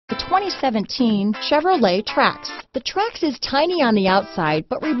2017 Chevrolet Trax. The Trax is tiny on the outside,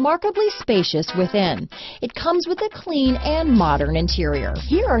 but remarkably spacious within. It comes with a clean and modern interior.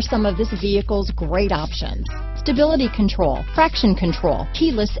 Here are some of this vehicle's great options: stability control, traction control,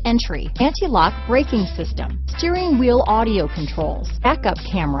 keyless entry, anti-lock braking system, steering wheel audio controls, backup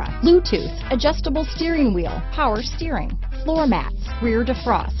camera, Bluetooth, adjustable steering wheel, power steering, floor mats, rear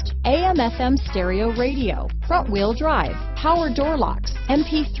defrost, AM/FM stereo radio, front wheel drive, power door locks,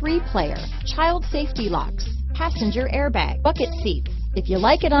 MP3 player, child safety locks, passenger airbag, bucket seats. If you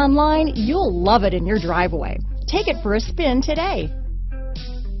like it online, you'll love it in your driveway. Take it for a spin today.